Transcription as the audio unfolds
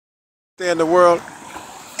There in the world.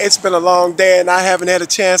 It's been a long day and I haven't had a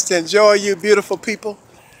chance to enjoy you beautiful people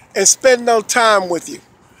and spend no time with you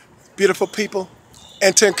beautiful people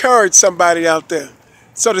and to encourage somebody out there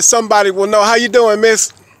so that somebody will know. How you doing,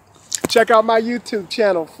 miss? Check out my YouTube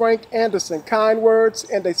channel, Frank Anderson, Kind Words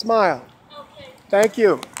and a Smile. Okay. Thank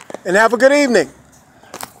you and have a good evening.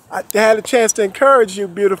 I had a chance to encourage you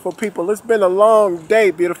beautiful people. It's been a long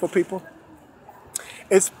day, beautiful people.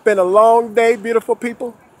 It's been a long day, beautiful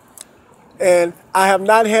people. And I have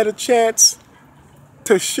not had a chance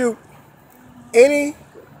to shoot any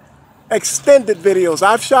extended videos.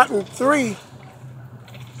 I've shot in 3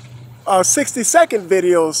 60-second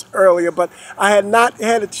videos earlier, but I had not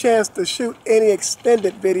had a chance to shoot any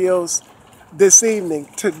extended videos this evening,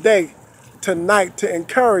 today, tonight, to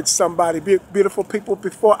encourage somebody, beautiful people,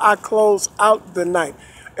 before I close out the night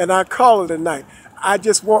and I call it a night. I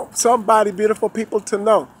just want somebody, beautiful people, to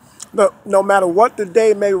know that no matter what the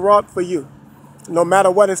day may wrought for you, no matter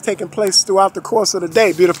what has taken place throughout the course of the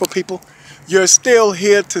day, beautiful people, you're still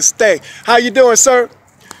here to stay. How you doing, sir?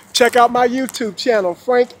 Check out my YouTube channel,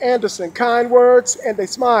 Frank Anderson, Kind Words and a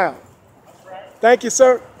Smile. Thank you,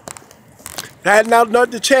 sir. I had not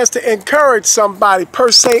the chance to encourage somebody per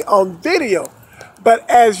se on video, but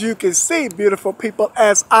as you can see, beautiful people,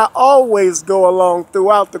 as I always go along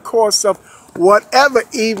throughout the course of whatever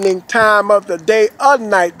evening time of the day or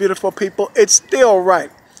night, beautiful people, it's still right.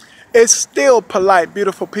 It's still polite,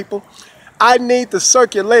 beautiful people. I need the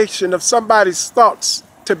circulation of somebody's thoughts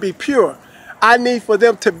to be pure. I need for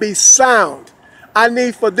them to be sound. I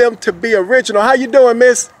need for them to be original. How you doing,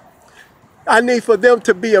 miss? I need for them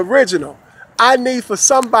to be original. I need for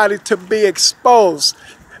somebody to be exposed.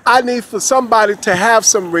 I need for somebody to have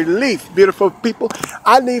some relief, beautiful people.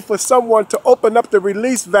 I need for someone to open up the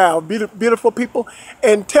release valve, beautiful people,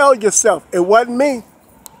 and tell yourself, it wasn't me.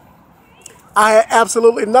 I had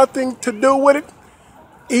absolutely nothing to do with it.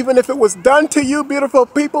 Even if it was done to you, beautiful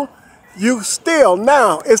people, you still,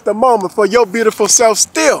 now is the moment for your beautiful self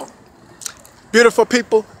still, beautiful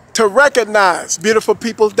people, to recognize, beautiful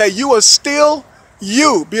people, that you are still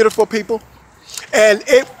you, beautiful people. And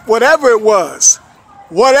whatever it was,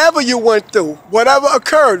 whatever you went through, whatever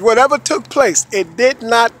occurred, whatever took place, it did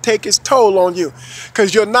not take its toll on you,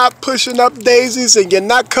 because you're not pushing up daisies and you're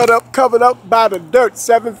not covered up by the dirt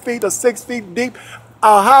 7 feet or 6 feet deep,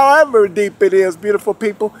 or however deep it is, beautiful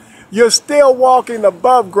people. You're still walking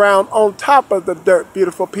above ground on top of the dirt,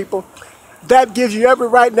 beautiful people. That gives you every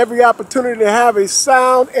right and every opportunity to have a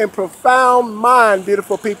sound and profound mind,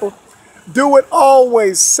 beautiful people. Do it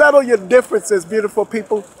always. Settle your differences, beautiful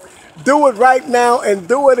people. Do it right now and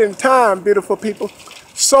do it in time, beautiful people,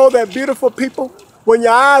 so that, beautiful people, when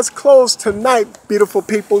your eyes close tonight, beautiful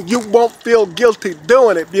people, you won't feel guilty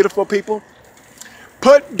doing it, beautiful people.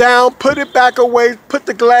 Put it back away, put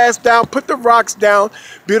the glass down, put the rocks down,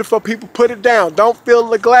 beautiful people, put it down. Don't fill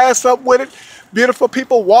the glass up with it. Beautiful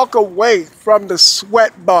people, walk away from the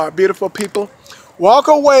sweat bar, beautiful people. Walk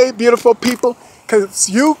away, beautiful people, because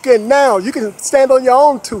you can stand on your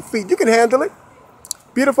own 2 feet. You can handle it.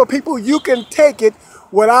 Beautiful people, you can take it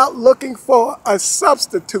without looking for a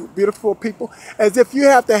substitute, beautiful people, as if you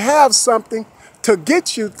have to have something to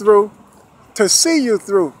get you through, to see you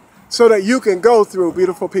through, so that you can go through,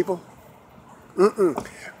 beautiful people.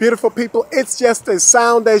 Beautiful people, it's just as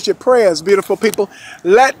sound as your prayers, beautiful people.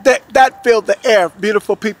 Let that fill the air,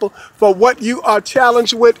 beautiful people, for what you are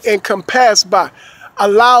challenged with and compassed by.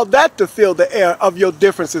 Allow that to fill the air of your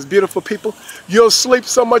differences, beautiful people. You'll sleep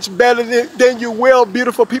so much better than you will,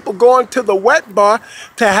 beautiful people, going to the wet bar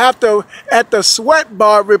to have to, at the sweat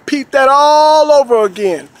bar, repeat that all over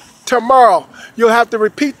again. Tomorrow, you'll have to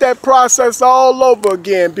repeat that process all over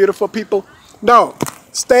again, beautiful people. No,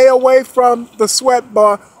 stay away from the sweat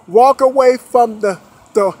bar. Walk away from the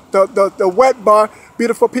wet bar,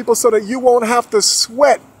 beautiful people, so that you won't have to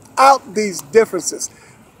sweat out these differences.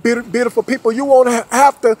 Beautiful people, you won't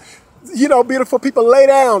have to, beautiful people, lay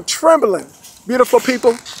down trembling, beautiful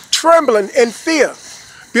people, trembling in fear,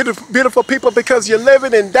 beautiful people, because you're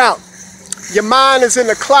living in doubt. Your mind is in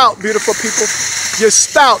the clout, beautiful people. You're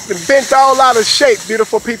stout and bent all out of shape,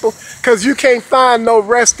 beautiful people, because you can't find no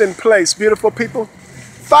resting place, beautiful people.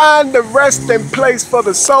 Find the resting place for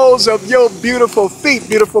the soles of your beautiful feet,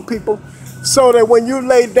 beautiful people, so that when you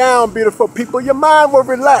lay down, beautiful people, your mind will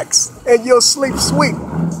relax and you'll sleep sweet.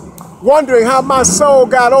 Wondering how my soul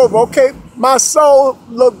got over. Okay, my soul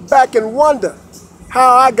looked back and wonder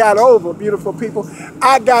how I got over, beautiful people.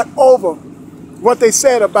 I got over what they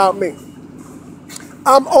said about me.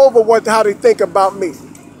 I'm over how they think about me,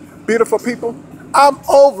 beautiful people. I'm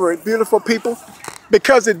over it, beautiful people,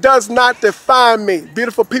 because it does not define me.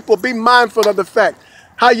 Beautiful people, be mindful of the fact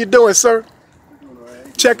How you doing, sir?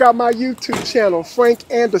 Check out my YouTube channel, Frank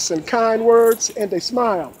Anderson, Kind Words and a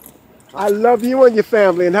Smile. I love you and your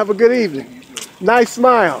family, and have a good evening. Nice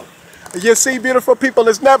smile. You see, beautiful people,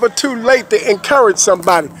 it's never too late to encourage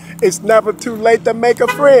somebody. It's never too late to make a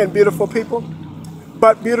friend, beautiful people.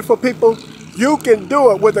 But beautiful people, you can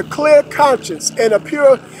do it with a clear conscience and a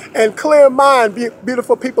pure and clear mind,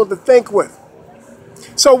 beautiful people, to think with.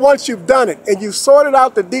 So once you've done it and you've sorted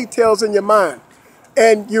out the details in your mind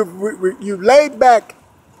and you laid back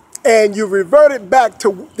and you reverted back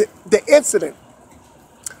to the incident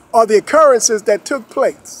or the occurrences that took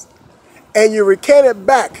place, and you recanted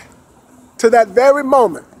back to that very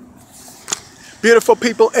moment, beautiful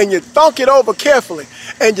people, and you thunk it over carefully,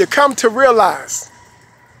 and you come to realize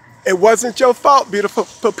it wasn't your fault,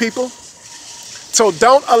 beautiful people. So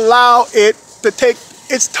don't allow it to take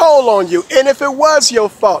its toll on you. And if it was your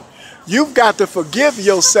fault, you've got to forgive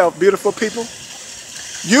yourself, beautiful people.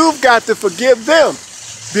 You've got to forgive them,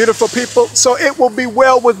 beautiful people, so it will be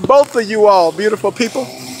well with both of you all, beautiful people,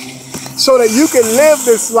 so that you can live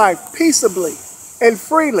this life peaceably and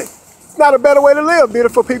freely. It's not a better way to live,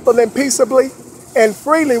 beautiful people, than peaceably and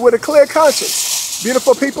freely with a clear conscience.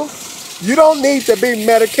 Beautiful people, you don't need to be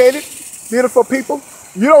medicated, beautiful people.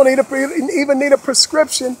 You don't even need a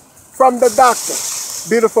prescription from the doctor,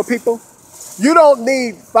 beautiful people. You don't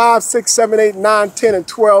need 5, 6, 7, 8, 9, 10, and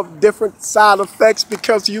 12 different side effects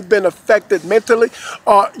because you've been affected mentally,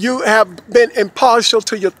 or you have been impartial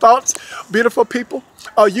to your thoughts, beautiful people,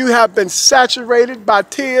 or you have been saturated by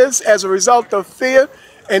tears as a result of fear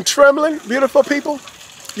and trembling, beautiful people.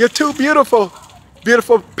 You're too beautiful,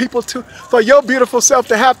 beautiful people, for your beautiful self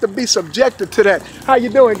to have to be subjected to that. How you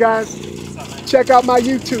doing, guys? Check out my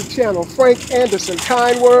YouTube channel, Frank Anderson,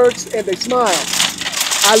 Kind Words and a Smile.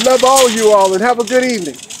 I love all you all, and have a good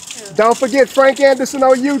evening. Don't forget Frank Anderson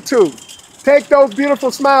on YouTube. Take those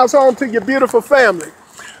beautiful smiles home to your beautiful family.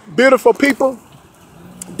 Beautiful people,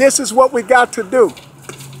 this is what we got to do.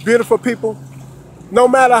 Beautiful people, no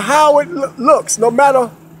matter how it looks, no matter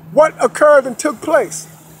what occurred and took place,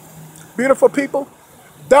 beautiful people,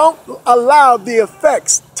 don't allow the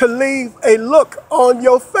effects to leave a look on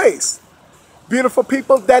your face. Beautiful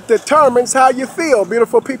people, that determines how you feel.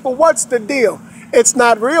 Beautiful people, what's the deal? It's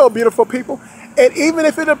not real, beautiful people. And even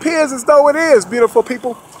if it appears as though it is, beautiful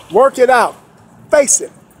people, work it out. Face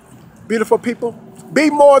it, beautiful people. Be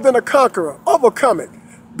more than a conqueror. Overcome it,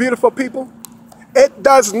 beautiful people. It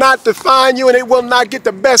does not define you, and it will not get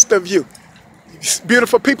the best of you.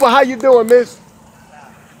 Beautiful people, how you doing, miss?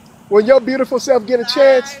 When your beautiful self get a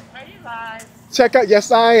chance, Are you live? check out,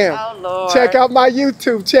 yes I am. Oh, Lord. Check out my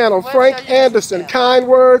YouTube channel, What's Frank your Anderson, YouTube? Kind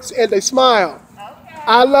Words and a Smile. Okay.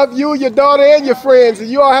 I love you, your daughter, and your friends, and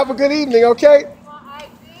you all have a good evening, okay? You on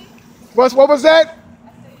IG? What was that? I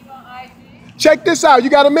said you on IG? Check this out. You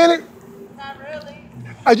got a minute? Not really.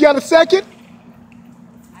 You got a second?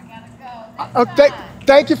 I gotta go.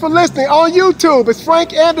 Thank you for listening. On YouTube, it's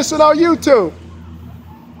Frank Anderson on YouTube.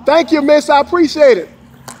 Thank you, miss. I appreciate it.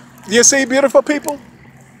 You see, beautiful people?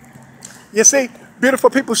 You see, beautiful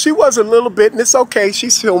people, she was a little bit, and it's okay.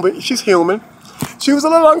 She's human. She's human. She was a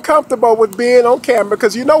little uncomfortable with being on camera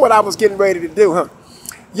because you know what I was getting ready to do, huh?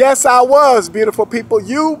 Yes, I was, beautiful people.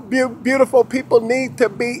 You beautiful people need to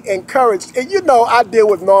be encouraged. And you know I deal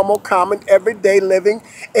with normal, common, everyday living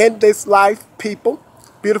in this life, people,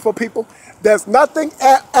 beautiful people. There's nothing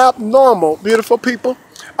abnormal, beautiful people,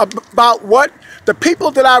 about what the people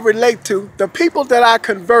that I relate to, the people that I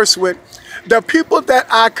converse with, the people that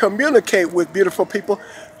I communicate with, beautiful people,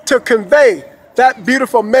 to convey that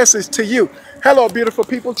beautiful message to you. Hello, beautiful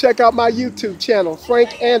people. Check out my YouTube channel,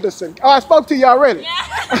 Frank Anderson. Oh, I spoke to you already.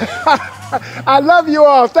 Yeah. I love you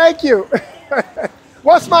all. Thank you.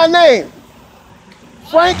 What's my name?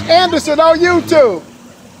 Frank Anderson on YouTube.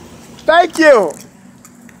 Thank you.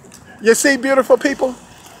 You see, beautiful people,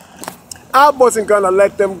 I wasn't going to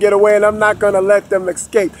let them get away, and I'm not going to let them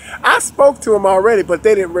escape. I spoke to them already, but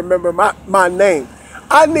they didn't remember my name.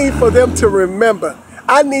 I need for them to remember.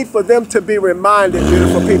 I need for them to be reminded,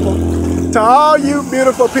 beautiful people. To all you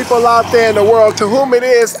beautiful people out there in the world, to whom it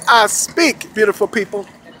is I speak, beautiful people.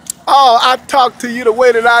 Oh, I talk to you the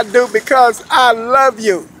way that I do because I love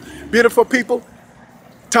you, beautiful people.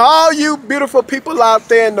 To all you beautiful people out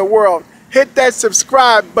there in the world, hit that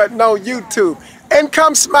subscribe button on YouTube and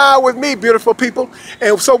come smile with me, beautiful people,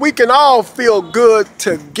 and so we can all feel good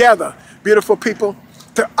together, beautiful people.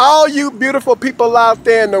 To all you beautiful people out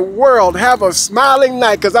there in the world, have a smiling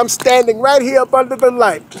night because I'm standing right here up under the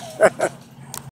light.